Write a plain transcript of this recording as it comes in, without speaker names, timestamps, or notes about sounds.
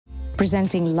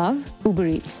presenting Love Uber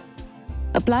Eats,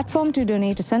 a platform to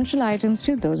donate essential items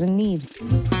to those in need.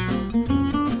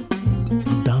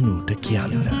 Danuta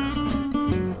Kiyanna.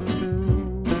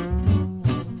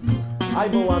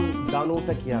 අයිබෝවන්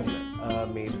Danuta Kiyanna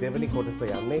මේ දෙවනි කොටස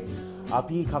යන්නේ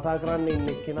අපි කතා කරන්නේ ඉන්න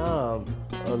එක්කෙනා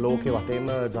ලෝකේ වටේම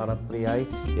ජනප්‍රියයි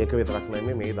ඒක විතරක්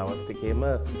නෙමෙයි මේ දවස් ටිකේම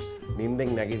නිින්දෙන්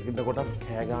නැගිටිනකොට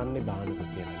කෑ ගහන්නේ Bhanuka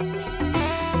කියලා.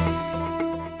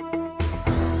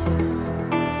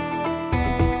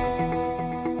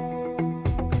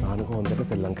 Bhanuka හොඳට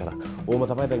සෙල්ලම් කරා. ඕම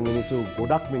තමයි දැන් මිනිස්සු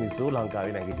ගොඩක් මිනිස්සු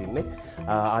ලංකාවේ නැගිටින්නේ.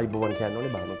 අයිබෝවන්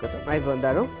කියන්නේ Bhanuකට. අයිබෝන්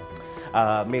දනු.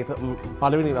 මේ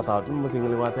පළවෙනි වතාවට මම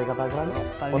සිංහල වාර්තාය කතා කරන්නේ.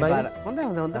 හොඳයි.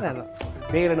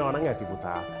 තේරෙනවා නම් ඇති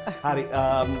පුතා. හරි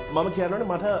මම කියනවනේ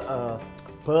මට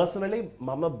පර්සනලි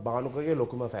මම Bhanukaගේ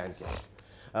ලොකුම ෆෑන් කෙනෙක්.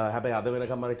 හැබැයි අද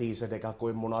වෙනකම් මම ටී-ෂර්ට් එකක්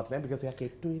ඔය මොනවත් නැහැ because එයා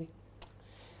කෙට්ටුයිනේ.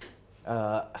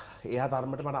 එයා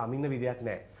තරමට මට අඳින්න විදියක්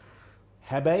නැහැ.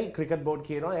 හැබැයි ක්‍රිකට් බෝඩ්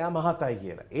කියනවා එයා මහතයි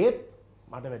කියලා. ඒත්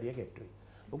මට වැඩිය කෙට්ටුයි.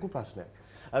 ලොකු ප්‍රශ්නයක්.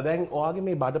 දැන් ඔයාගේ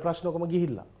මේ බඩ ප්‍රශ්න ඔකම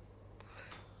ගිහිල්ලා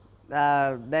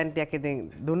දැන් ටිකක් ඉතින්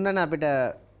දුන්නන අපිට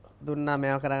දුන්නා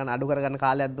මේව කරගන්න අඩු කරගන්න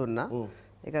කාලයක් දුන්නා.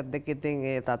 ඒකත් දෙක ඉතින්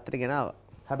ඒ තත්ත්වෙට ගෙනාවා.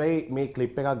 හැබැයි මේ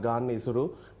ක්ලිප් එකක් ගන්න ඉසුරු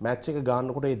මැච් එක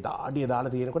ගන්නකොට ඒ දාඩිය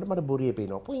දාලා තියෙනකොට මට බොරිය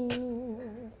පේනවා.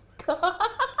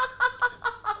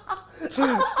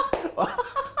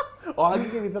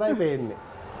 ඔයාගේ විතරයි පේන්නේ.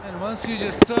 And once you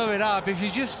just serve it up, if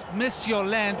you just miss your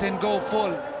length and go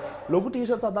full. ලොකු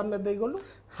ටී-ෂර්ට්ස් හදන්නේ නැද්ද ඒගොල්ලෝ?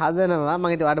 හදනවා. මම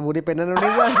හිතුවා අර බොරිය පෙන්නන්න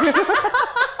ඕනේ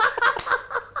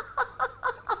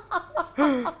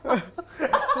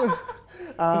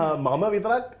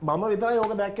මම විතරයි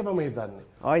ඕක දැක්කේ මම හිතන්නේ.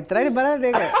 ඔය විතරයිනේ බලන්න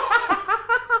ඒක.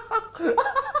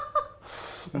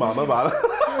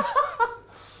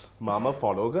 මම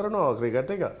ෆොලෝ කරනවා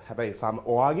ක්‍රිකට් එක. හැබැයි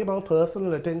ඔයාගේ මම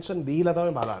පර්සනල් ඇටෙන්ෂන් දීලා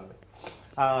තමයි බලන්නේ.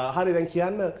 හරි දැන්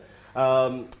කියන්න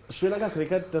ශ්‍රී ලංකා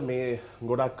ක්‍රිකට් මේ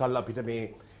ගොඩක් කල් අපිට මේ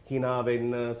hina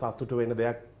වෙන්න සතුටු වෙන්න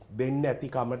දෙයක් දෙන්න ඇති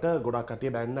කමට ගොඩක්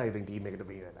කටිය බැන්නා. ඉතින් ටීම් එකට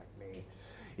මේ වැඩක් නෑ.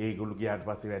 ඒගොල්ලෝ ගියාට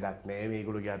පස්සේ වැඩක් නෑ.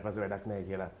 මේගොල්ලෝ ගියාට පස්සේ වැඩක් නෑ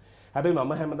කියලා. හැබැයි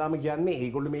මම හැමදාම කියන්නේ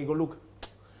ඒගොල්ලෝ මේගොල්ලෝ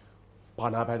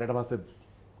 50 පැනට පස්සේ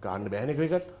ගන්න බෑනේ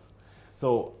ක්‍රිකට්.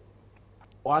 සෝ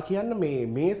ඔයා කියන්න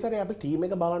මේ සැරේ අපි ටීම්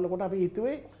එක බලනකොට අපි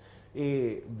හිතුවේ ඒ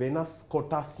වෙනස්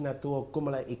කොටස් නැතුව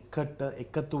ඔක්කොමලා එකට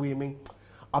එකතු වීමෙන්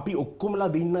අපි ඔක්කොමලා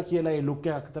දින්න කියලා ඒ ලුක්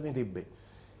එකක් තමයි තිබ්බේ.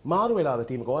 මාරු වෙලාද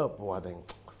ටීම් එක ඔයා දැන්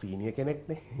සීනියර්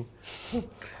කෙනෙක්නේ.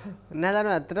 නෑ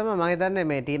දන්නව ඇත්තටම මම හිතන්නේ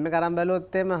මේ ටීම් එක අරන්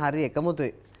බැලුවොත් එම හරි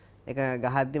එකමුතුයි. ඒක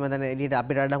ගහද්දි මම දැන් එළියට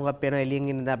අපිට වඩා හුඟක් පේනවා එළියෙන්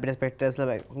ඉන්න අපිට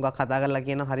ස්පෙක්ටර්ස්ලා හුඟක් කතා කරලා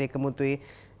කියනවා හරි එකමුතුයි.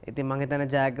 ඉතින් මම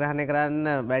හිතන්නේ ජයග්‍රහණය කරන්න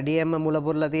වැඩියෙන්ම මුල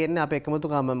පුරලා තියෙන්නේ අපේ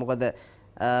එකමුතුකම. මොකද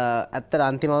ඇත්තට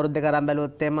අන්තිම අවුරුද්ද කරන්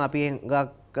බැලුවොත් එම අපි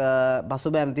හුඟක්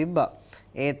පසුබෑම් තිබ්බා.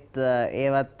 ඒත්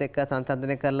ඒවත් එක්ක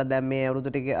සංසන්දනය කරලා දැන් මේ අවුරුදු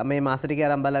ටික මේ මාස ටික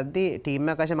අරන් බලද්දි ටීම්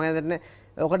එක වශයෙන් මම හිතන්නේ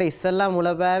ඔකට ඉස්සෙල්ලා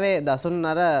මුලපෑවේ දසුන්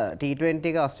අර T20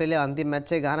 එක ඕස්ට්‍රේලියාව අන්තිම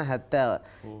මැච් එක ගහන 70.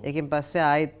 ඒකෙන් පස්සේ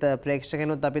ආයිත්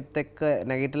ප්‍රේක්ෂකයනුත් අපිත් එක්ක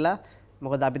නැගිටලා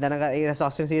මොකද අපි දැනග ඒ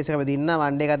ඕස්ට්‍රේලියානු සීරීස් එක අපි දින්නා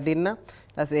වන් ඩේ එකක් දින්නා.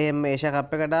 ඊට එහෙම ඒෂියා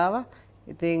කප් එකට ආවා.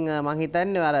 ඉතින් මම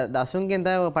හිතන්නේ අර දසුන්ගෙන්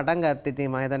තමයි පටන් ගත්තේ. ඉතින්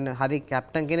මම හිතන්නේ හරි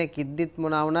කැප්ටන් කෙනෙක් ඉද්දිත්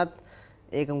මොනවා වුණත්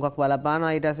ඒක මුගක්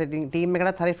බලපානවා. ඊට පස්සේ ටීම්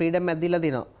එකටත් හරි ෆ්‍රීඩම් එකක් දීලා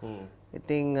දිනවා.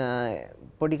 ඉතින්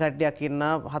පොඩි කට්ටියක්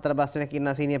ඉන්නවා 4-5 දෙනෙක්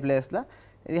ඉන්නවා සීනියර් ප්ලේයර්ස්ලා.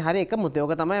 ඉතින් හරි එකමුතේ.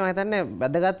 ඕක තමයි මම හිතන්නේ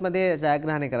වැදගත්ම දේ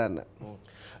ජයග්‍රහණය කරන්න.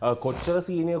 කොච්චර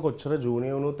සීනියර් කොච්චර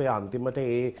ජූනියර් වුණොත් ඒ අන්තිමට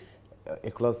ඒ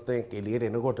 11 දෙනෙක් එළියට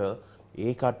එනකොට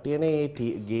ඒ කට්ටියනේ ඒ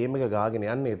ගේම් එක ගාගෙන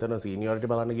යන්නේ. එතන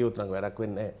සීනියොරිටි බලන්න ගියොත් නම් වැඩක්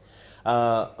වෙන්නේ නැහැ.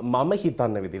 මම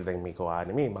හිතන්න විදිහට දැන් මේක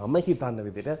වානේ මම හිතන්න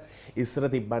විදිහට ඉස්සර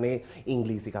තිබ්බනේ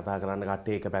ඉංග්‍රීසි කතා කරන්න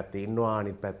කට්ටිය එක පැත්තේ ඉන්නවා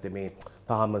අනිත් පැත්තේ මේ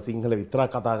තාම සිංහල විතරක්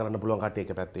කතා කරන්න පුළුවන් කට්ටිය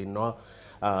එක පැත්තේ ඉන්නවා.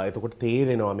 එතකොට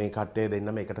තේරෙනවා මේ කට්ටිය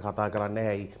දෙන්නම එකට කතා කරන්නේ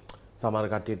ඇයි සමහර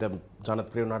කට්ටියට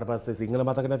ජනප්‍රිය වුණාට පස්සේ සිංහල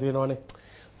මතක නැති වෙනවනේ.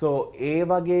 සෝ ඒ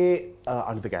වගේ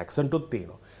අනිත් එක ඇක්සන්ට් උත්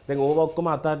තියෙනවා. දැන් ඕව ඔක්කොම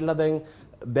අතහැරලා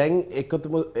දැන්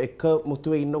එක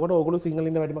මුතුවේ ඉන්නකොට ඕගොල්ලෝ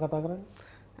සිංහලින්ද වැඩිම කතා කරන්නේ?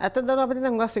 ඇත්තටම අපිට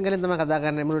දැන් හුඟක් සිංහලෙන් තමයි කතා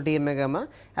කරන්නේ මුළු ටීම් එකම.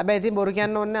 හැබැයි ඉතින් බොරු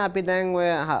කියන්න ඕනේ අපි දැන් ඔය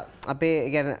අපේ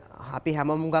කියන්නේ අපි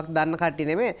හැමෝම හුඟක් දන්න කට්ටිය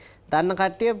නෙමෙයි. දන්න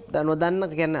කට්ටිය නොදන්න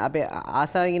කියන්නේ අපේ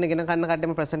ආසාවෙන් ඉගෙන ගන්න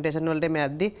කට්ටියම ප්‍රසන්ටේෂන් වලට මේ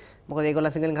යද්දි මොකද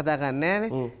ඒගොල්ලෝ සිංහලෙන් කතා කරන්නේ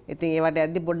නැහනේ. ඉතින් ඒවට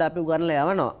යද්දි පොඩ්ඩක් අපි උගන්ලා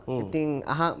යවනවා. ඉතින්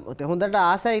හොඳට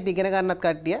ආසයි ඉතින් ඉගෙන ගන්නත්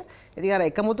කට්ටිය. ඉතින් අර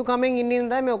එකමුතු කමෙන් ඉන්න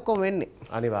ඉඳලා මේ ඔක්කොම වෙන්නේ.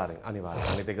 අනිවාර්යෙන්.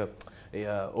 අනිත් එක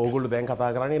ඕගොල්ලෝ දැන්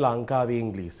කතා කරන්නේ ලංකාවේ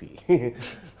ඉංග්‍රීසි.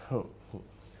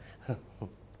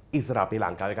 ඉස්සර අපි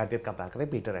ලංකාවේ කට්ටියත් කතා කරේ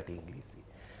පිට රට ඉංග්‍රීසි.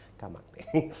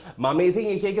 කමන්නේ. මම ඉතින්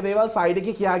එක දේවල් සයිඩ්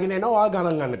එකේ කියාගෙන යනවා ඔයා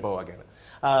ගණන් ගන්න එපා ඔයා ගැන.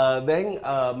 දැන්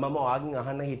මම ඔයාගෙන්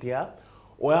අහන්න හිටියා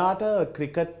ඔයාට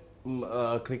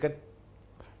ක්‍රිකට්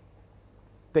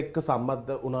එක්ක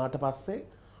සම්බන්ධ වුණාට පස්සේ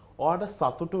ඔයාට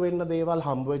සතුටු වෙන්න දේවල්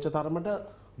හම්බ වෙච්ච තරමට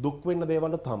දුක් වෙන්න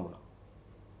දේවල්ත් හම්බුණා.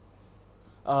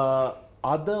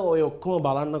 අද ඔය ඔක්කොම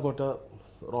බලන්නකොට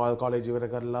රොයල් කොලෙජ් ඉවර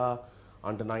කරලා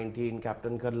අන්ඩර් 19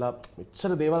 කැප්ටන් කරලා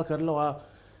මෙච්චර දේවල් කරලා ඔයා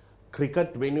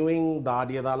ක්‍රිකට් වෙනුවෙන්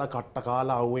දාඩිය දාලා කට්ට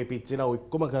කාලා අවුවේ පිච්චිලා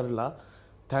ඔක්කොම කරලා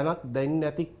තැනක් දැන්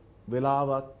නැති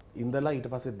වෙලාවක් ඉඳලා ඊට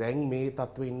පස්සේ දැන් මේ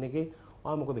තත්ත්වෙ ඉන්න එකේ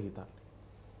ඔයා මොකද හිතන්නේ?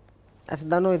 ඇස්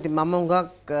දන්නෝ ඉතින් මම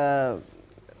උඟක්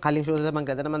කලින් ෂෝස් එක මම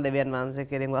කරලා මම දෙවියන් වහන්සේ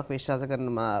කෙරෙන් උඟක් විශ්වාස කරන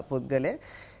පුද්ගලයෙක්.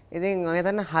 ඉතින් මම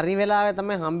හිතන්නේ හරි වෙලාවේ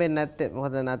තමයි හම්බෙන්නේ නැත්තේ.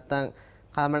 මොකද නැත්තම්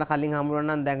කාමරට කලින් හම්බුනා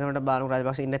නම් දැන් කමට බානුක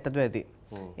රාජපක්ෂ ඉන්නත් නැතුව ඇති.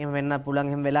 එහෙම වෙන්න පුළුවන්.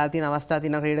 එහෙම වෙලා තියෙන අවස්ථා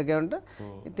තියෙන ක්‍රීඩකයන්ට.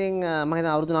 ඉතින් මම හිතන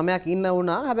අවුරුදු 9ක් ඉන්න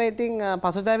වුණා. හැබැයි ඉතින්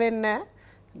පසුතැවෙන්නේ නැහැ.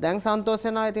 දැන් සන්තෝෂ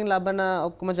වෙනවා. ඉතින් ලබන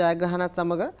ඔක්කොම ජයග්‍රහණත්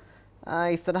සමග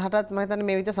ඉස්සරහටත් මම හිතන්නේ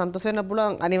මේ විදිහට සන්තෝෂ වෙන්න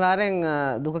පුළුවන්. අනිවාර්යෙන්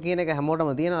දුක කියන එක හැමෝටම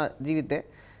තියෙනවා ජීවිතේ.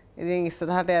 ඉතින්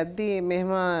ඉස්සරහට යද්දී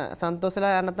මෙහෙම සන්තෝෂ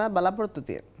වෙලා යන්න තමයි බලාපොරොත්තු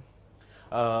තියෙන්නේ.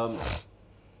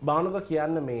 බානුක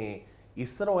කියන්න මේ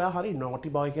ඉස්සර ඔයා හරි නෝටි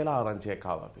බොයි කියලා ආරංචියක්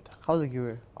ආවා අපිට. කවුද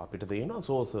කිව්වේ? අපිට තියෙනවා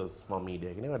සෝසර්ස් මම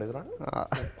මීඩියා එකනේ වැඩ කරන්නේ.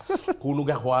 කුණු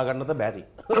ගහ හොයාගන්නද බැරි.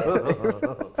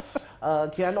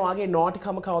 කියන්න ඔයාගේ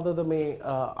නෝටිකම කවදද මේ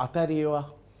අතහැරියවා?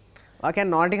 ඔයා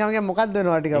කියන්නේ නෝටිකම කියන්නේ මොකද්ද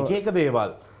නෝටිකම? එක එක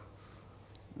දේවල්.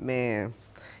 මේ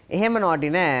එහෙම නෝටි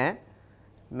නෑ.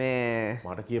 මේ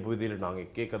මට කියපු විදිහට නම්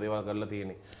එක එක දේවල් කරලා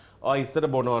තියෙන්නේ. ආ ඉස්සර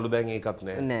බොනවලු දැන් ඒකත්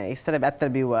නෑ. නෑ ඉස්සර ඇත්තට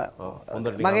බිව්වා.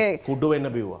 හොඳට මගේ කුඩු වෙන්න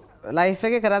බිව්වා. ලයිෆ්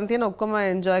එකේ කරන් තියෙන ඔක්කොම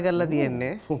එන්ජොයි කරලා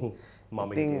තියෙන්නේ.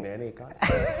 මම ඉන්නේ නෑනේ ඒක.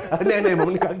 නෑ නෑ මම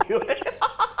නිකන් කිව්වේ.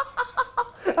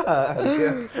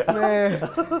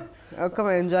 ඔක්කොම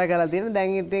එන්ජොයි කරලා තියෙන.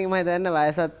 දැන් ඉතින් මම හිතන්නේ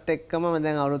වයසත් එක්කම මම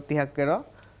දැන් අවුරුදු 30ක් වෙනවා.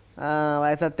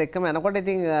 වයසත් එක්කම යනකොට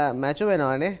ඉතින් මැචු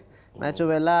වෙනවානේ. මැචු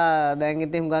වෙලා දැන්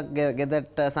ඉතින් හුඟක්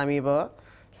ගෙදරට සමීපව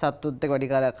සත්තුත් එක්ක වැඩි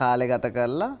කාලේ ගත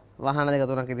කරලා වාහන දෙක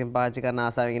තුනක් ඉතින් පාවිච්චි කරන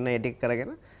ආසාවෙන් ඉන්න ඒ ටික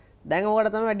කරගෙන දැන්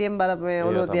ඕකට තමයි වැඩියෙන් මේ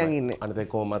ඔළුව තියන් ඉන්නේ. අනිත් ඒ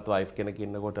කොහොමත් වයිෆ් කෙනෙක්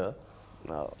ඉන්නකොට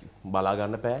බලා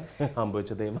ගන්න බෑ හම්බ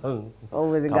වෙච්ච දේවල්.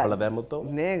 ඔව් ඉතින් කපලා දැම්මොත් ඔව්.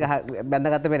 නේ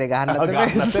බැඳගත්ත පෙරේ ගහන්නත් බෑ.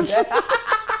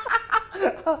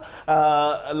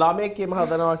 ළමෙක් එම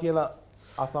හදනවා කියලා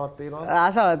ආසාවක් තියෙනවා.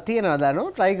 ආසාවක් තියෙනවා දනෝ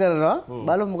try කරනවා.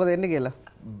 බලමු මොකද වෙන්නේ කියලා.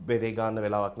 බෙරේ ගන්න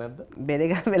වෙලාවක් නැද්ද? බෙරේ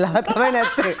ගන්න වෙලාවක් තමයි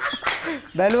නැත්තේ.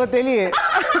 බැලුවොත් එළියේ.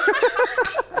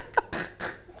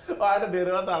 ඔයාලට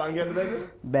බෙරවත් අරන් යන්න බැද?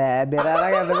 බෑ බෙර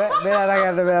අරන් යන්න බෑ. බෙර අරන්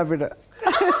යන්න බෑ අපිට.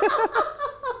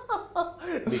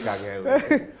 නිකන් ඇහුවා.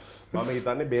 මම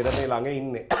හිතන්නේ බෙර මේ ළඟ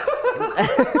ඉන්නේ.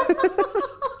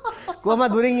 කොහම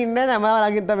දුරින් ඉන්නේ නැහැ මම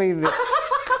ළඟින් තමයි ඉන්නේ.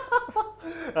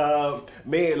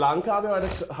 මේ ලංකාවේ වැඩ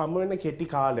හම්බ වෙන කෙටි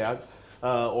කාලයක්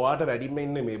ඔයාට වැඩිම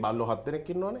ඉන්නේ මේ බල්ලෝ 7 දෙනෙක්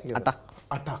ඉන්නවනේ. 8ක්.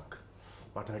 8ක්.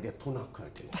 මට වැඩිය 3ක්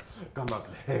වටිනවා. ගමක්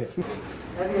නෑ.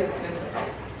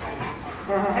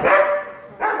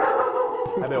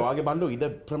 හැබැයි ඔයාගේ බල්ලෝ ඉඩ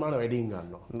ප්‍රමාණ වැඩියෙන්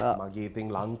ගන්නවා. මගේ ඉතින්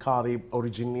ලංකාවේ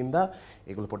ඔරිජින් ඉඳලා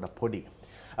ඒගොල්ලෝ පොඩ්ඩක් පොඩි.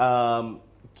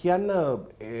 කියන්න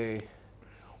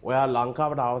ඔයා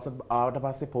ලංකාවට ආවට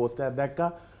පස්සේ පෝස්ට් එකක්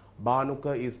දැක්කා Bhanuka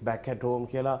is back at home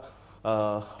කියලා.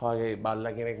 ඔයාගේ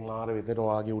බල්ලා කෙනෙක් මාර විතර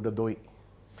ඔයාගේ උඩ දොයි.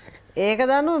 ඒක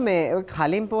දන්නෝ මේ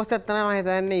කලින් පෝස්ට් එකක් තමයි මම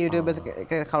හිතන්නේ YouTube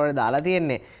එක කවරේ දාලා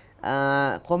තියෙන්නේ.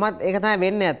 කොහොමත් ඒක තමයි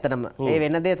වෙන්නේ ඇත්තටම. ඒ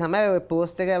වෙන දේ තමයි ඔය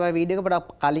පෝස්ට් එක මම වීඩියෝ එක පොඩක්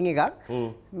කලින් එකක්.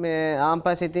 මේ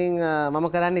ආම්පස් ඉතින් මම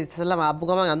කරන්නේ ඉස්සෙල්ලාම ආපු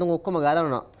ගමන් අඳුන් ඔක්කොම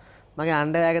ගලවනවා. මගේ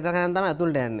අඬ එක තරම් තමයි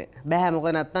අතුල්ට යන්නේ. බෑ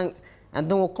මොකද නැත්තම්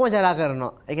අඳුන් ඔක්කොම ජරා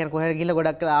කරනවා. ඒ කියන්නේ කොහෙද ගිහලා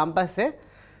ගොඩක් කියලා ආම්පස්සේ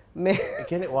මේ ඒ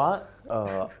කියන්නේ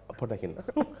ඔයා පොඩක් ඉන්න.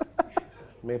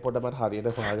 මේ පොඩ මට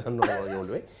හරියට හොයාගන්න ඕන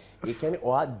යෝලුවේ. ඒ කියන්නේ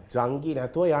ඔයා ජංගි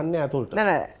නැතුව යන්නේ ඇතුළට. නෑ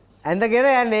නෑ ඇඳගෙන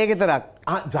යන්නේ ඒක විතරක්.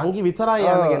 ජංගි විතරයි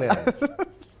යන්නගෙන යන්නේ.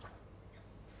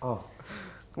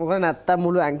 මොකද නැත්තම්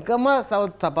මුළු ඇඟම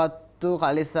සපත්තු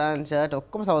කලිසන් ෂර්ට්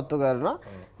ඔක්කොම සවත්තු කරනවා.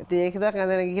 ඉතින් ඒක විතරක්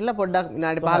ඇඳගෙන ගිහිල්ලා පොඩ්ඩක්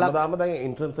විනාඩි 15ක් හැමදාම දැන්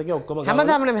එන්ට්‍රන්ස් එකේ ඔක්කොම ගන්න.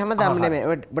 හැමදාම නෙමෙයි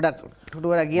පොඩ්ඩක්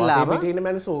ටුටුවර ගිහලා ආවා. පිටින් ඉන්න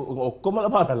මිනිස්සු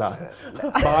ඔක්කොමලා බලලා.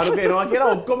 බාරුක එනවා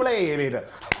කියලා ඔක්කොමලා ඒ එලේට.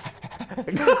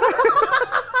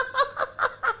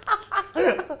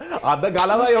 අද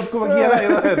ගලවයි ඔක්කොම කියලා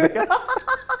එනවා.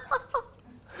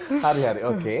 හරි හරි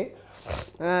ඕකේ.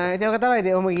 ඉතින් ඔක තමයි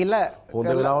ඉතින් ඔහම ගිහලා හොඳ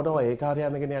වෙලාවට ඒ කාර්යය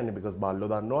යන්නගෙන යන්නේ because බල්ලෝ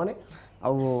දන්නවනේ.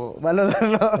 ඔව් බල්ලෝ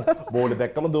දන්නවා. බෝඩ්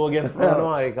දැක්කම දුවගෙන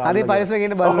යනවා ඒ කාර්යය. හරි පරිස්සමෙන්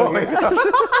ඉන්න බල්ලෝ.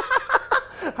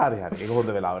 හරි හරි ඒක හොඳ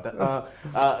වෙලාවට.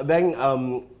 දැන්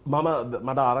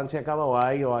මට ආරංචියක් ආවා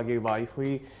ඔයාගේ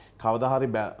වයිෆුයි කවදා හරි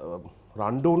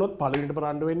රණ්ඩු වුණොත් පළවෙනිටම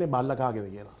රණ්ඩු වෙන්නේ බල්ලා කාගේද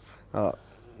කියලා. ඔව්.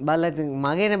 බල්ලා ඉතින්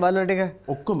මගේනේ බල්ලෝ ටික.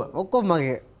 ඔක්කොම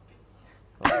මගේ.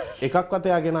 එකක්වත්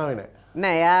එයා ගෙනාවේ නැහැ.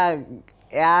 නෑ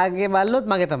එයාගේ බල්ලොත්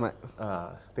මගේ තමයි.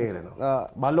 තේරෙනවා.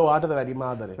 බල්ලෝ ඔයාටද වැඩිම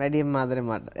ආදරේ? වැඩිම ආදරේ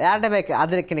මට. එයාට මේක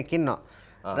ආදරේ කෙනෙක් ඉන්නවා.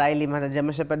 රයිලි මට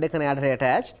ජර්මන් ෂෙපර්ඩ් එකනේ එයාට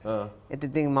ඇටැච්ඩ්.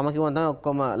 ඉතින් මම කිව්වම තමයි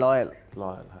ඔක්කොම ලෝයල්.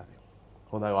 ලෝයල් හරි.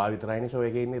 හොඳයි ඔයා විතරයිනේ ෂෝ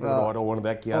එකේ ඉන්නේ. ඒක ඔයාට ඕන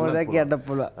දෙයක් කියන්න ඕන දෙයක් කියන්න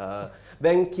පුළුවන්.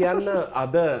 දැන් කියන්න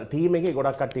අද ටීම් එකේ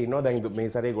ගොඩක් කට්ටිය ඉන්නවා. දැන් මේ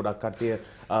සැරේ ගොඩක් කට්ටිය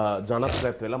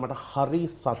ජනප්‍රියත් වෙලා මට හරි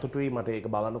සතුටුයි. මට ඒක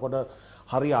බලනකොට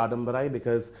හරි ආඩම්බරයි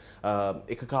because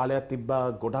එක කාලයක් තිබ්බා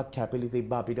ගොඩක් කැපිලි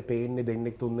තිබ්බා අපිට පේන්නේ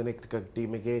දෙන්නෙක් තුන් දෙනෙක්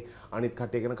ටීම් එකේ අනිත්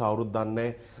කට්ටිය ගැන කවුරුත් දන්නේ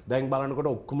නැහැ. දැන්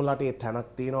බලනකොට ඔක්කොමලාට ඒ තැනක්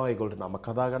තියෙනවා. ඒගොල්ලන්ට නමක්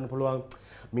හදා ගන්න පුළුවන්.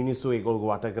 මිනිස්සු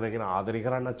ඒගොල්ලෝ වට කරගෙන ආදරය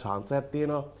කරන්න chance එකක්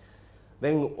තියෙනවා.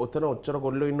 දැන් ඔතන ඔච්චර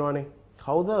ගොල්ලෝ ඉන්නවනේ.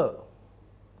 කවුද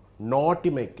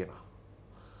නෝටිම එක්කෙනා?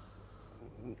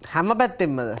 හැම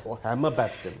පැත්තෙන්මද? ඔව් හැම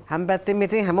පැත්තෙම. හැම පැත්තෙම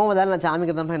ඉතින් හැමෝම දන්න චාමික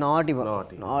තමයි නෝටිම.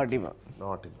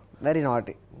 නෝටිම. very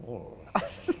naughty.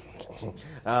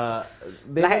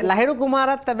 ලහිරු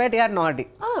කුමාරත් හැබැයි ටිකක් naughty.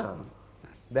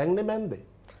 දැන්නේ බැන්දේ.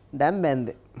 දැන්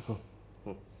බැන්දේ.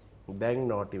 දැන්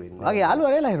naughty වෙන්නේ. වගේ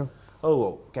යාළුවනේ ලහිරු. ඔව්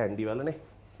ඔව් කැන්ඩි වලනේ.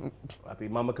 අපි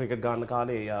මම ක්‍රිකට් ගන්න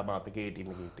කාලේ එයා මාත් එක්ක ඒ ටීම්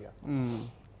එකේ හිටියා.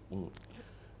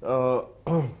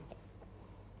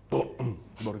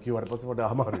 බොරු කිව්වට පස්සේ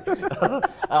පොඩ්ඩක් අමාරුයි.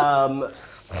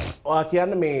 ඔයා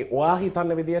කියන්නේ මේ ඔයා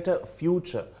හිතන්න විදියට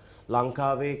ෆියුචර්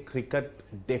ලංකාවේ ක්‍රිකට්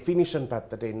ඩෙෆිනිෂන්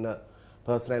පැත්තට එන්න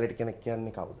පර්සනැලිටි කෙනෙක්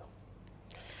කියන්නේ කවුද?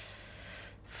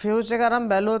 ෆියුචර් කරන්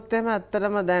බැලුවොත් එහෙම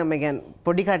ඇත්තටම දැන් මේ කියන්නේ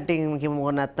පොඩි කට්ටියකින් කිව්ව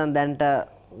මොකද නැත්තම් දැන්ට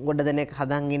ගොඩ දෙනෙක්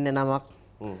හදන් ඉන්න නමක්.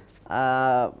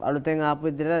 අලුතෙන් ආපු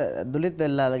විදිහට දුලිත්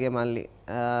වෙල්ලාලගේ මල්ලි.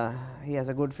 he has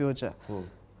a good future.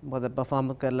 මොකද පර්ෆෝම්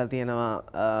කරලා තියෙනවා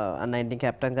U19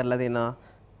 කැප්ටන් කරලා තියෙනවා.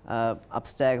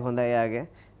 අප්ස්ටැග් හොඳයි යාගේ.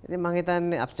 ඉතින් මම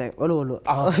හිතන්නේ අප්ස්ටැග් ඔලුව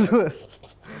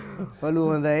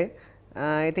හොඳයි.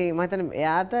 ඉතින් මම හිතන්නේ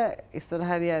එයාට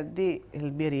ඉස්සරහදී යද්දී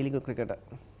he'll be a really good cricketer.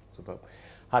 Super.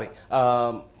 හරි.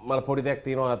 මම පොඩි දෙයක්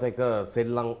තියෙනවා අත එක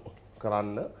සෙල්ලම්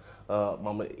කරන්න.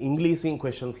 මම ඉංග්‍රීසියෙන්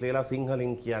questions ලියලා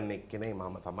සිංහලෙන් කියන්නේ කෙනේ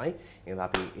මම තමයි. එහෙනම්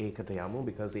අපි ඒකට යමු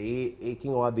because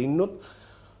ඒකින් ඔයා දින්නොත්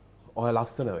ඔයා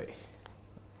ලස්සන වෙයි.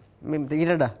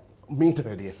 මීට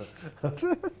වැඩිය.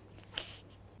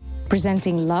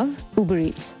 Presenting Love, Uber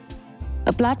Eats,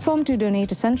 a platform to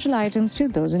donate essential items to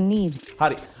those in need.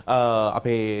 හරි.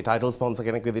 අපේ ටයිටල් ස්පොන්සර්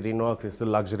කෙනෙක් විදිහට ඉන්නවා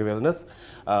ක්‍රිස්ටල් ලක්ෂරි වෙල්නස්.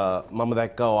 මම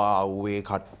දැක්කා ඔයා ආවේ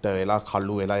කට්ට වෙලා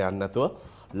කළු වෙලා යන්නේ නැතුව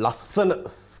ලස්සන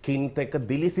ස්කින් එක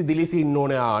දිලිසි ඉන්න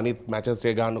ඕනේ අනිත් මැචස්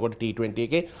ටික ගන්නකොට T20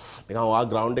 එකේ නිකන් ඔයා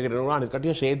ග්‍රවුන්ඩ් එකට එනවා අනිත්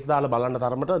කටිය ෂේඩ්ස් දාලා බලන්න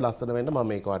තරමට ලස්සන වෙන්න මම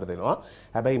මේක ඔයාලට දෙනවා.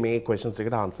 හැබැයි මේ ක්වෙස්චන්ස්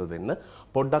එකට ආන්සර් දෙන්න.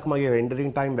 පොඩ්ඩක් මගේ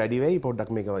රෙන්ඩරින් ටයිම් වැඩි වෙයි. පොඩ්ඩක්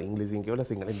මේක ඉංග්‍රීසියෙන් කියවලා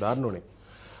සිංහලෙන් දාන්න ඕනේ.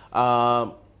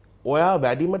 ඔයා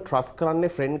වැඩිම ට්‍රස්ට්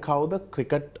කරන්නේ ෆ්‍රෙන්ඩ් කවුද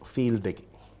ක්‍රිකට් ෆීල්ඩ් එකේ?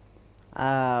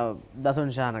 දසුන්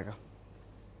ශානක.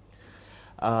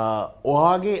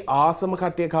 ඔයාගේ ආසම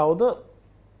කට්ටිය කවුද?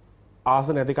 ආස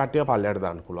නැති කට්ටිය පල්ලයට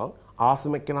දාන්න පුළුවන්.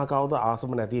 ආසම එක්කෙනා කවුද?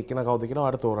 ආසම නැති එක්කෙනා කවුද කියලා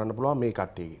ඔයාලට තෝරන්න පුළුවන් මේ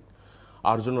කට්ටියගෙන්.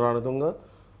 අර්ජුන රණතුංග,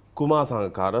 කුමාර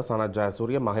සංකාර, සනත්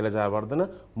ජයසූරිය, මහිල ජයවර්ධන,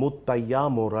 මුත්තයියා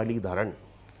මොරලීධරන්.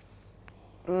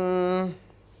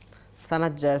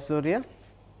 සනත් ජයසූරිය,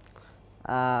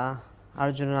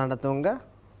 අර්ජුන රණතුංග,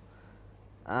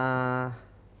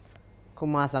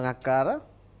 කුමාර සංකාර,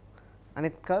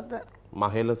 අනිත් කවුද?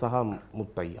 මහිල සහ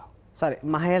මුත්තයියා. sorry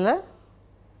මහිල,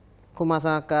 කුමාර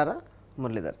සංකාර,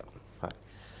 මුරලීධරන්. හරි.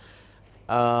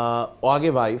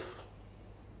 ඔයාගේ වයිෆ්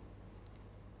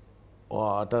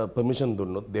ඔයාට පර්මිෂන්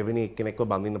දුන්නොත් දෙවෙනි එක්කෙනෙක්ව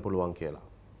බඳින්න පුළුවන් කියලා.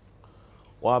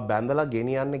 ඔයා බැඳලා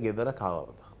ගෙනියන්නේ ගෙදර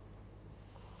කවවද?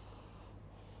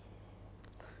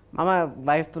 මම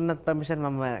වයිෆ් දුන්නත් පර්මිෂන්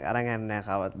මම අරන් යන්නේ නැහැ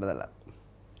කවවත් බදලා.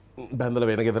 බැඳලා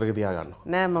වෙන ගෙදරක තියාගන්නවා.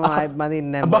 නෑ මම ආයෙත්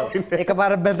බඳින්නේ නැහැ.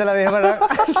 එකපාරක් බැඳලා මෙහෙම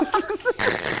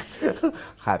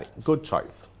හරි. good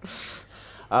choice.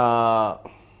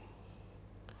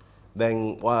 දැන්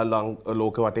ඔයා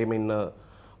ලෝක වටේම ඉන්න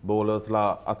බෝලර්ස්ලා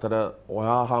අතර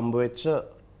ඔයා හම්බ වෙච්ච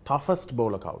ටෆස්ට්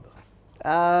බෝලර් කවුද?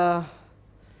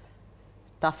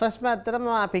 ටෆස්ට්ම ඇත්තටම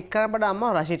පික් කරන්න බඩ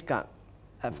අම්මා රෂීඩ් ඛාන්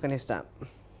ඇෆ්ගනිස්තාන්.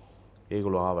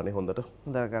 ඒගොල්ලෝ ආවනේ හොඳට.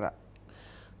 හොඳට කරා.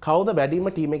 කවුද වැඩිම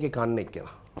ටීම් එකේ කන්නේ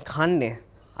කියලා? කන්නේ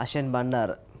අෂෙන්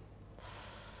බණ්ඩාර.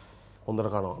 හොඳට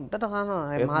කනවා. හොඳට කනවා.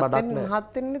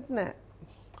 මහත් වෙන්නෙත් නැහැ.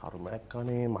 කර්මයක්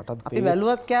කනේ මටත් අපි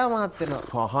බැලුවත් කෑව මහත්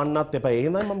වෙනවා. අහන්නත් එපා.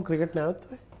 එහෙනම් මම ක්‍රිකට්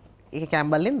නැවතුනේ. ඒක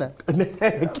කැම්බල්ලින්ද?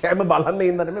 නෑ කැම බලන්න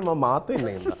ඉඳන් නෙමෙයි මම මාත්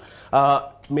වෙන්නේ ඉඳන්.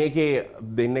 මේකේ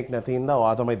දෙන්නෙක් නැති ඉඳන්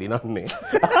ඔයා තමයි දිනන්නේ.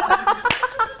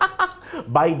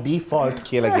 by default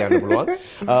කියලා කියන්න පුළුවන්.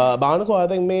 බානකෝ ආ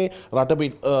දැන් මේ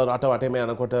රට වටේම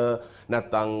යනකොට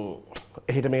නැත්තම්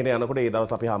එහෙට මෙහෙට යනකොට ඒ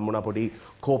දවස් අපි හම්බුණා පොඩි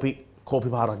කෝපි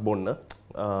පාරක් බොන්න.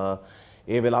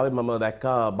 ඒ වෙලාවේ මම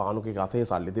දැක්කා බානුගේ ගතේ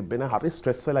සල්ලි තිබෙන හරි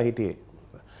ස්ට්‍රෙස් වෙලා හිටියේ.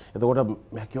 එතකොට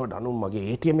මම කිව්වා ඩනු මගේ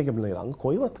ATM එකේ ලඟ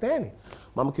කොයිවත් නැහනේ.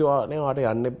 මම කිව්වා නෑ ඔයාට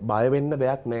යන්න බය වෙන්න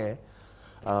දෙයක් නෑ.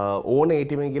 ඕනේ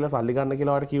ATM එකේ ගිහලා සල්ලි ගන්න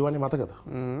කියලා ඔයාට කිව්වනේ මතකද?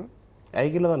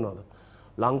 ඇයි කියලා දන්නවද?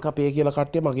 ලංකා පේ කියලා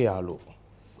කට්ටිය මගේ යාළුවෝ.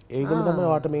 ඒකම තමයි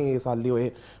වාට මේ සල්ලි ඔය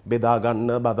බෙදා ගන්න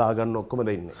බදා ගන්න ඔක්කොම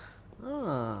දෙන්නේ.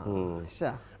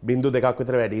 බින්දු දෙකක්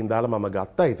විතර වැඩියෙන් දාලා මම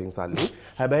ගත්තා ඉතින් සල්ලි.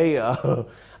 හැබැයි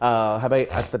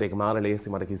ඇත්තට ඒක මාර ලේසි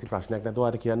මට කිසි ප්‍රශ්නයක් නැතුව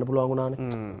ආට කියන්න පුළුවන් වුණානේ.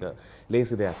 ඒක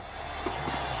ලේසි දෙයක්.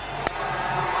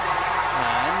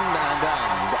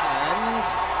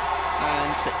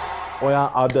 And 6. ඔයා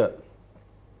අද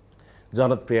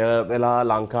ජනප්‍රිය වෙලා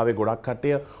ලංකාවේ ගොඩක්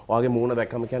කට්ටිය ඔයාගේ මූණ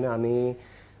දැක්කම කියන්නේ අනේ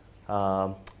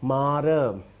මාර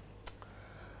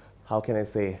how can I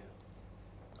say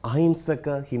අහිංසක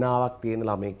හිනාවක් තියෙන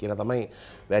ළමයෙක් කියලා තමයි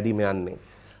වැඩිම යන්නේ.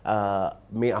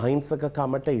 මේ අහිංසක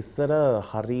කමට ඉස්සර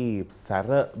හරි සැර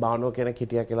බානෝ කෙනෙක්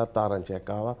හිටියා කියලාත්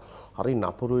ආරංචියක් ආවා. හරි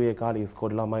නපුරු ඒ කාලේ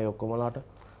ඉස්කෝලේ ළමයි ඔක්කොමලාට.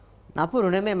 නපුරු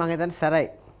නෙමෙයි මම හිතන්නේ සැරයි.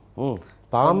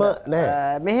 තාම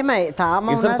නෑ. මෙහෙමයි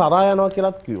තාම ඉස්සර තරහා යනවා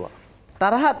කියලාත් කිව්වා.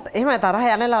 තරහත් එහෙමයි තරහ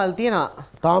යන ලවල් තියෙනවා.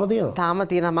 තාම තියෙනවා. තාම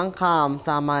තියෙනවා මං කාම්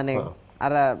සාමාන්‍යයෙන්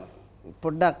අර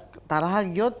පොඩ්ඩක් තරහ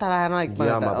ගියොත් තරහ යනවා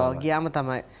ඉක්මනට. ඔව් ගියාම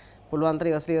තමයි. පුළුවන් තරම්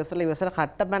ඉවසලා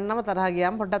කට්ට බැන්නම තරහ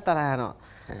ගියාම පොඩ්ඩක් තරහ යනවා.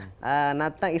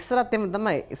 නැත්තම් ඉස්සරත් එහෙම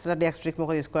තමයි. ඉස්සර ඩියක් ස්ට්‍රික්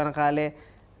මොකද ඉස්කෝල යන කාලේ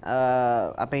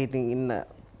අපේ ඉතින් ඉන්න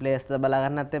ප්ලේස් බලා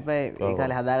ගන්නත් එපා. ඒ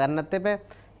කාලේ හදා ගන්නත් එපා.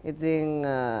 ඉතින්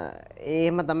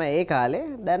එහෙම තමයි ඒ කාලේ.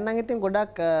 දැන් නම් ඉතින්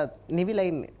ගොඩක් නිවිලා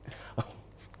ඉන්නේ.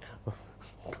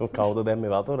 කවුද දැන්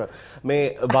මේ වතුර මේ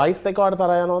වයිෆ් එක වට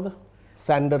තරහ යනවද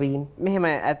සැන්ඩරීන්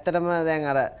මෙහෙමයි ඇත්තටම දැන්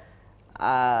අර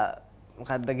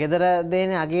මොකද්ද ගෙදර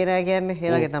දෙන්නේ අගේ නෑ කියන්නේ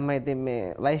ඒ වගේ තමයි ඉතින් මේ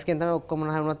වයිෆ් කෙන් තමයි ඔක්කොම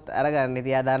නහරුණත් අරගන්නේ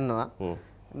ඉතින් එයා දන්නවා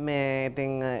මේ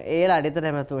ඉතින් ඒලා අඩිතර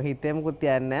නැමතු හිතේ මුකුත්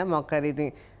තියන්නේ නෑ මොකක් හරි ඉතින්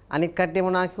අනික් කට්ටිය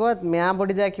මොනවා කිව්වොත් මෙයා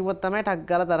පොඩි දෙයක් කිව්වොත් තමයි ටක්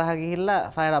ගාලා තරහ ගිහිල්ලා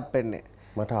ෆයර් අප් වෙන්නේ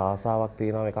මට ආසාවක්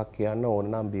තියෙනවා එකක් කියන්න ඕන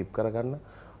නම් බීප් කරගන්න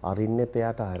අරින්නෙත්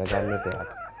එයාට අරගන්නෙත්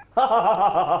එයාට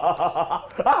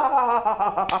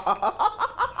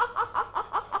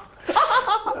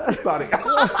sorry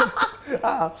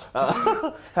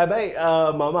හැබැයි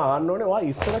මම අහන්න ඕනේ ඔයා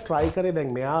ඉස්සර try කරේ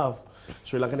දැන් මෙයා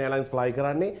ශ්‍රී ලංකන් එයර්ලයින්ස් fly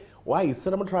කරන්නේ ඔයා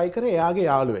ඉස්සරම try කරේ එයාගේ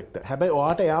යාළුවෙක්ට හැබැයි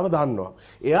ඔයාට එයාව දන්නවා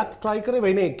එයාත් try කරේ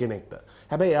වෙන එක්කෙනෙක්ට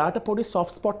හැබැයි එයාට පොඩි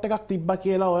soft spot එකක් තිබ්බා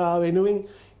කියලා ඔයා වෙනුවෙන්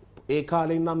ඒ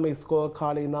කාලේ ඉඳන්ම ඉස්කෝලේ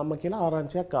කාලේ ඉඳන්ම කියලා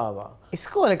ආරංචියක් ආවා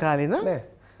ඉස්කෝලේ කාලේ ඉඳන් නෑ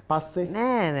පස්සේ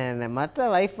නෑ මට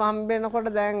වයිෆ් හම්බෙනකොට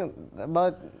දැන්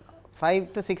about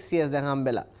 5 to 6 years දැන්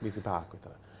හම්බෙලා 25ක්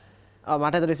විතර. ඔව්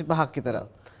මට 25ක් විතර.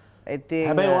 ඉතින්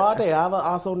හැබැයි ඔයාට එයාව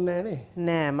ආසොන්නේ නෑනේ.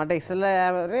 නෑ මට ඉස්සෙල්ලා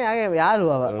යාගේ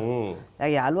යාළුවව.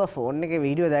 එයාගේ යාළුවා ෆෝන් එකේ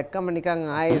වීඩියෝ දැක්කම නිකන්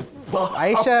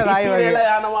අයිෂරායි වගේ.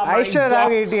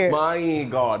 අයිෂරාගේ හිටියේ. My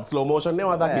god slow motion නේ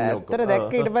ඔයා දකින්නේ ඔක්කොම. ඇත්තට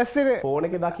දැක්ක ඊට පස්සේ ෆෝන්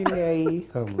එකේ දකින්නේ ඇයි?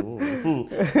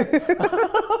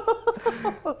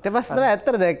 ඊට පස්සේ තමයි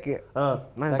ඇත්තට දැක්කේ.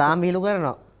 මම තාම විහිළු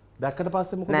කරනවා. දැක්කට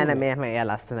පස්සේ මොකද? නෑ මෙහෙම එයා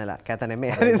ලස්සනලා කැත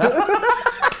නෙමෙයි හරිද?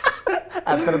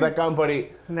 ඇත්තට දැක්කම පොඩි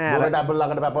බොර ඩබල්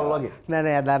ළඟට පැපලුවා වගේ.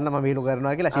 නෑ එයා දන්න මම විහිළු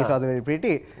කරනවා කියලා she's also very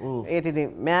pretty. ඒත් ඉතින්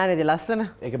මෙයානේ ලස්සන.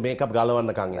 ඒක මේකප්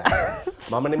ගලවන්නකම් යා.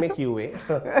 මම නෙමෙයි කිව්වේ.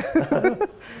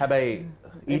 හැබැයි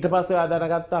ඊට පස්සේ ඔයා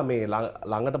දැනගත්තා මේ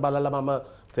ළඟට බලලා මම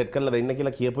සෙට් කරලා දෙන්න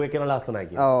කියලා කියපු එක කෙනා ලස්සනයි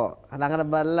කියලා. ඔව්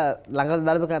ළඟට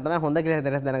බලපු කෙනා තමයි හොඳ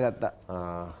කියලා දැනගත්තා.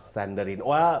 සැන්ඩරින්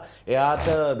ඔයා එයාට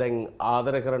දැන්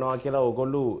ආදර කරනවා කියලා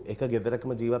ඕගොල්ලෝ එක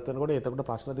ගෙදරකම ජීවත් වෙනකොට එතකොට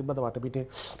ප්‍රශ්න තිබ්බද වටපිටේ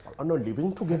අන්න ලිවිං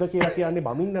ටුගෙදර් කියලා කියන්නේ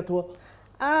බඳින්න නැතුව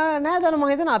නෑ දැන් මම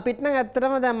හිතනවා අපිට නම්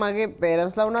ඇත්තටම දැන් මගේ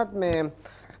පේරන්ට්ස්ලා වුණත් මේ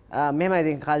මෙහෙම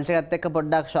ඉතින් කල්චර් එකත් එක්ක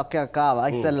පොඩ්ඩක් ෂොක් එකක් ආවා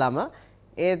ඉස්සෙල්ලාම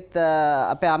ඒත්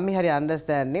අපේ අම්මි හරි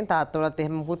අන්ඩර්ස්ටෑන්ඩින් තාත්තා උනත්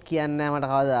එහෙම මුකුත් කියන්නේ නෑ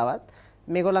මට කවදාවත්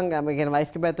මේගොල්ලන්ගේ අපි කියන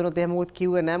වයිෆ් ගේ පැතුනොත් එහෙම මුකුත්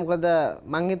කිව්වේ නෑ මොකද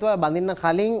මං හිතුවා බඳින්න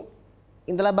කලින්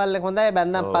ඉඳලා බල්ලෙක් හොඳයි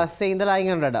බැන්දන් පස්සේ ඉඳලා අයින්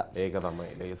කරන රඩ ඒක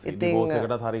තමයි ලේසි ඩිවෝස්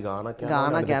එකටත් හරි ගාණක්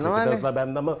යනවා ඊටස්ලා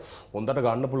බැන්දම හොඳට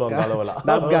ගන්න පුළුවන් ගලවලා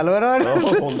දත් ගලවනවනේ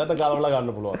හොඳට ගලවලා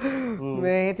ගන්න පුළුවන්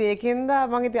මේ ඉතින් ඒකින්ද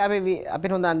මං ඉතින්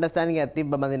අපිට හොඳ අන්ඩර්ස්ටෑන්ඩින් එකක්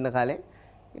තිබ්බ බඳින්න කාලේ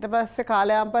ඊට පස්සේ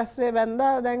කාලයන් පස්සේ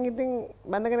බැන්දා දැන් ඉතින්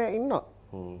බැන්දගෙන ඉන්නවා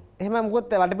එහෙම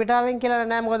මොකොත් වටපිටාවෙන් කියලා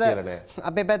නෑ මොකද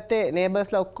අපේ පැත්තේ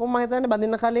නේබර්ස්ලා ඔක්කොම මම හිතන්නේ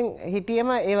බඳින්න කලින්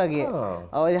හිටියේම ඒ වගේ.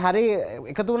 ඔය හරි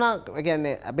එකතු වුණා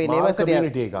කියන්නේ අපේ නේබර්ස්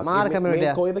කමියුනිටි එකක්. මාර කමියුනිටි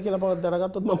එකක්. මේ කොයිද කියලා පොඩ්ඩක්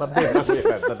දැනගත්තොත් මම මතේ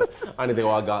පැත්තට. අනිත් ඒක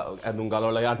ඔයා ඇඳුම්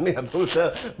ගලවලා යන්නේ ඇතුළට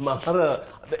මාර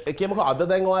කියමුකෝ අද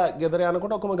දැන් ඔයා ගෙදර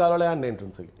යනකොට ඔක්කොම ගලවලා යන්නේ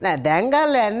එන්ට්‍රන්ස් එකේ. නෑ දැන්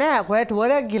ගලලා යන්නේ නෑ. කොහෙට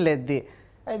ටුවර් එකක් ගිහලා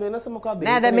ඇයි වෙනස මොකක්ද?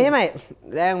 නෑ දැන් මෙහෙමයි.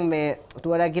 දැන් මේ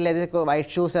ටුවර් එකක් ගිහලා ඉතින් වයිට්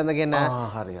ෂූස් අඳගෙන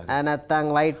හරි.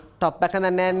 නැත්තම් වයිට් ටොප් එක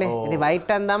නෑනේ. ඉතින්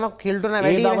වයිට් අඳාම කිල්ටුන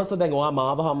වැඩි. ඒ දවස් දැන් ඔයා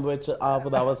මාව හම්බ වෙච්ච ආපු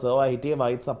දවස් ඔයා හිටියේ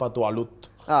වයිට් සපත්තු අලුත්.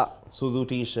 සුදු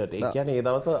ටී-ෂර්ට්. ඒ කියන්නේ ඒ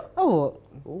දවස් ඔව්.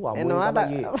 එනවා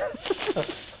තමයි.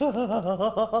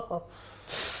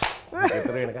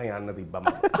 ඒතර එනකන් යන්න තිබ්බම.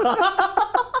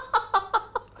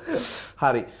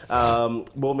 හරි.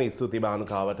 බොහොම ස්තුතියි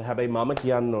බානුකාවට. හැබැයි මම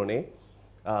කියන්න ඕනේ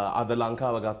අද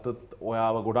ලංකාව ගත්තොත්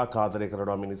ඔයාව ගොඩක් ආදරය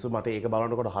කරනවා මිනිස්සු. මට ඒක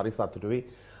බලනකොට හරි සතුටුයි.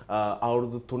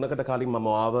 අවුරුදු 3කට කලින් මම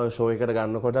ආව ෂෝ එකට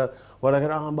ගන්නකොට වඩ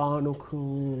කරා බානුක.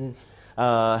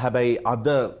 හැබැයි අද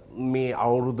මේ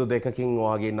අවුරුදු දෙකකින්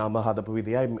ඔයාගේ නම හදපු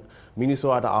විදියයි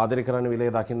මිනිස්සු ඔයාට ආදරය කරන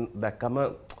විදිය දැක්කම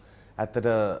ඇත්තට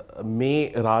මේ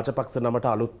රාජපක්ෂ නමට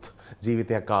අලුත්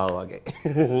ජීවිතයක් ආවා වගේ.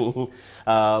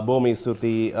 බොහොම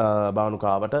ස්තුතියි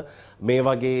බානුකාවට. මේ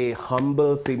වගේ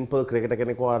humble simple ක්‍රිකටර්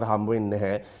කෙනෙකු ඔයාලට හම්බ වෙන්නේ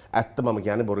නැහැ. ඇත්ත මම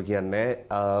කියන්නේ බොරු කියන්නේ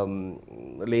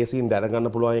නැහැ. ලේසියෙන්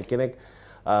දැනගන්න පුළුවන් කෙනෙක්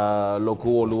ලොකු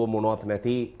ඔළුව මොනවත්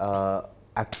නැති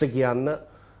ඇත්ත කියන්න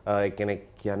කෙනෙක්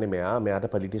කියන්නේ මෙයාට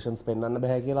පොලිටිෂියන්ස් පෙන්වන්න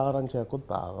බෑ කියලා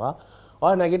ආරංචියක්වත් ආවා.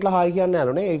 ඔය නැගිටලා හායි කියන්න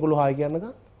යනෝනේ. ඒගොල්ලෝ හායි කියන්නක.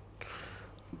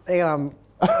 ඒක මම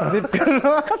zip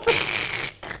කරනවා.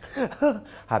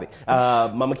 හරි.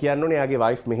 මම කියන්න ඕනේ එයාගේ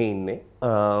වයිෆ් මෙහි ඉන්නේ.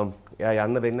 එයා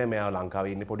යන්න දෙන්නේ මෙයා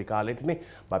ලංකාවේ ඉන්නේ පොඩි කාලෙටනේ.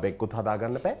 බබෙක්කුත්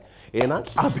හදාගන්න බෑ. එහෙනම්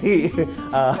අපි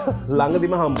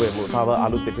ළඟදිම හම්බ වෙමු. තව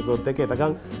අලුත් එපිසෝඩ් එකක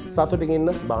එතකන් සතුටින්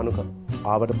ඉන්න බානුක.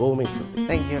 ආවට බොහොම ස්තුතියි.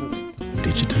 thank you.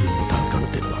 ඩිජිටල් මුදල්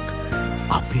ගනුදෙනුවක්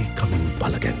අපේ කමින්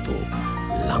බලගැන්වූ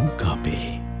ලංකාපේ.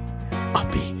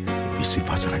 අපි 20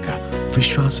 වසරක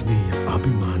විශ්වාසනීය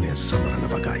අභිමානය සමරන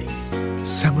වගයි.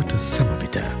 සැමට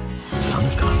සැමවිට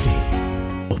ලංකාවේ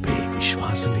ඔබේ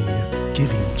විශ්වාසනීය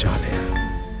ගෙවීම් ජාලය.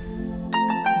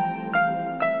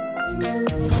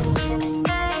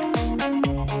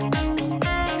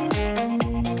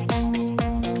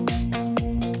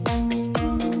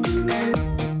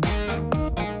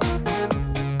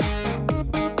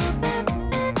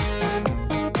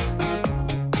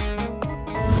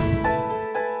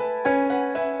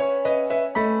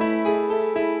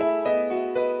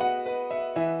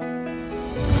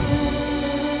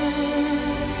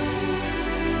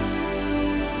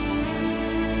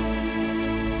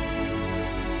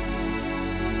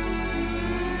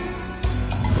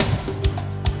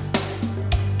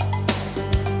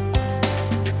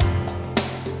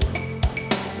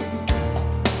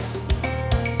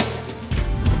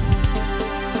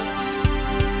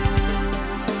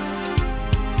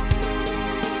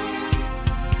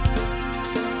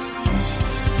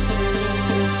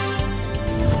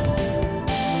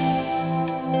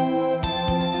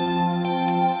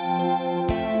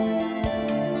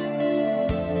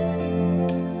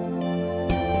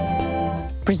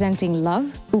 Presenting Love,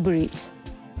 Uber Eats,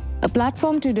 a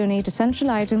platform to donate essential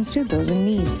items to those in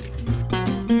need.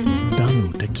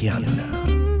 Danuta Kiyanna.